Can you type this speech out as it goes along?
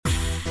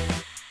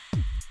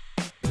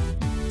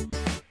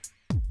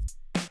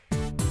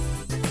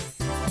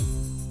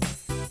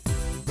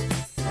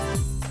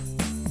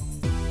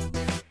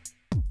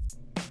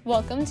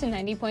Welcome to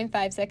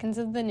 90.5 Seconds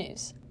of the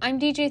News. I'm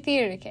DJ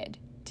Theater Kid.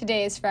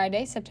 Today is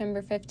Friday,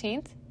 September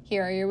 15th.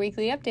 Here are your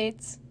weekly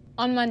updates.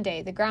 On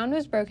Monday, the ground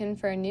was broken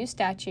for a new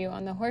statue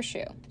on the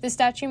Horseshoe. The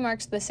statue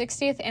marks the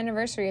 60th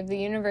anniversary of the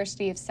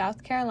University of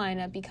South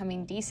Carolina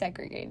becoming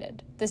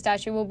desegregated. The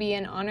statue will be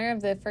in honor of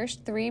the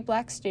first 3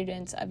 black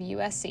students of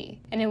USC,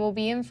 and it will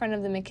be in front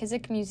of the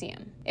McKissick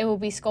Museum. It will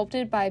be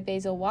sculpted by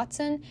Basil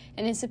Watson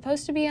and is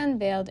supposed to be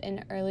unveiled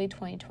in early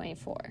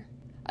 2024.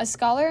 A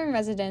scholar in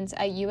residence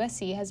at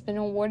USC has been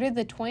awarded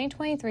the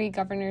 2023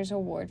 Governor's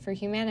Award for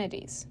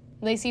Humanities.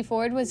 Lacey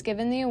Ford was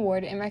given the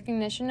award in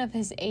recognition of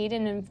his aid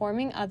in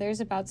informing others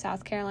about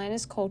South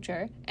Carolina's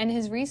culture and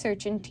his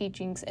research and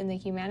teachings in the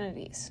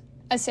humanities.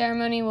 A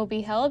ceremony will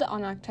be held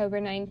on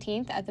October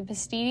 19th at the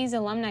Pastides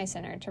Alumni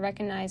Center to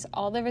recognize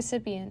all the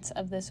recipients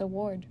of this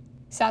award.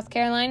 South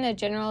Carolina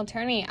General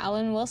Attorney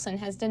Alan Wilson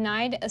has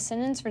denied a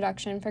sentence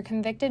reduction for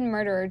convicted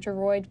murderer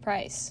Jeroid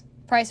Price.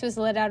 Price was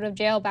let out of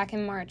jail back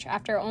in March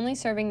after only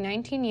serving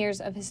 19 years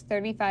of his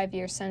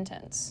 35-year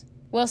sentence.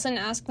 Wilson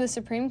asked the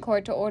Supreme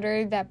Court to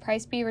order that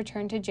Price be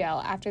returned to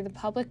jail after the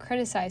public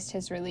criticized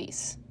his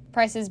release.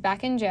 Price is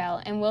back in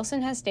jail, and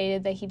Wilson has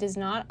stated that he does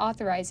not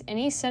authorize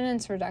any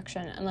sentence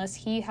reduction unless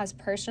he has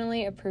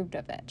personally approved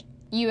of it.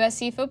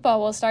 USC football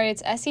will start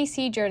its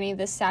SEC journey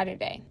this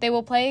Saturday. They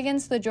will play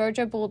against the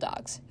Georgia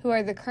Bulldogs, who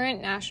are the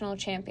current national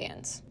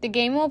champions. The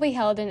game will be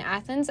held in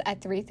Athens at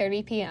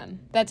 3:30 p.m.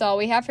 That's all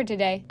we have for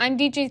today. I'm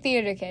DJ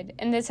Theater Kid,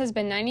 and this has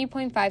been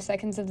 90.5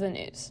 Seconds of the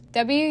News.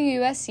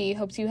 WUSC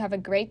hopes you have a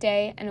great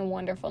day and a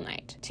wonderful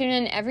night. Tune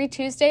in every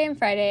Tuesday and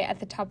Friday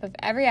at the top of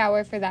every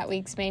hour for that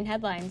week's main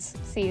headlines.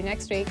 See you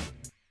next week.